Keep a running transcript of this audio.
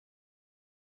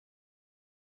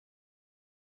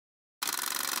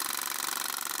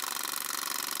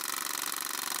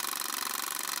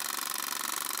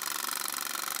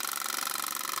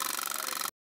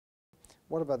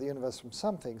what about the universe from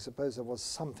something? Suppose there was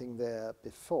something there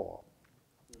before.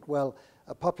 Well,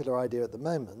 a popular idea at the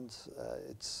moment,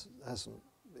 it's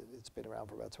been around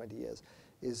for about 20 years,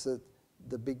 is that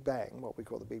the Big Bang, what we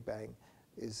call the Big Bang,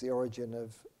 is the origin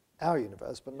of our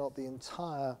universe, but not the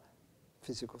entire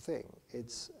physical thing.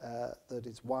 It's that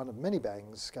it's one of many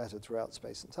bangs scattered throughout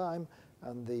space and time,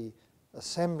 and the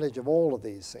assemblage of all of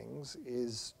these things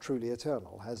is truly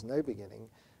eternal, has no beginning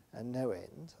and no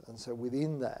end. And so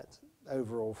within that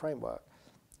overall framework,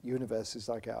 universes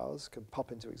like ours can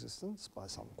pop into existence by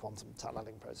some quantum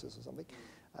tunneling process or something,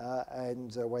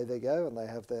 and away they go, and they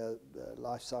have their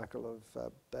life cycle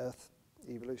of birth,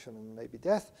 evolution, and maybe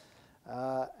death,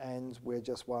 and we're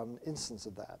just one instance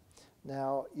of that.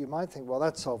 Now, you might think, well,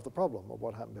 that solved the problem of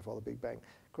what happened before the Big Bang.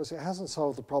 Of course, it hasn't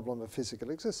solved the problem of physical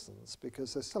existence,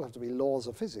 because there still have to be laws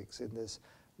of physics in this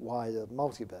wider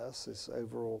multiverse, this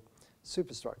overall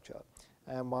superstructure.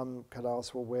 And one could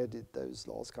ask, well, where did those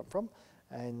laws come from?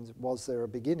 And was there a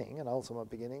beginning, an ultimate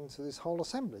beginning, to this whole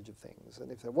assemblage of things?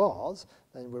 And if there was,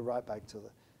 then we're right back to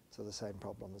the same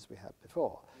problem as we had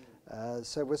before.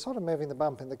 So we're sort of moving the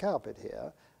bump in the carpet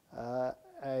here,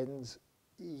 and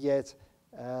yet,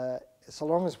 so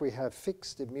long as we have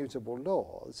fixed, immutable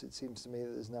laws, it seems to me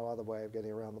that there's no other way of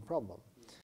getting around the problem.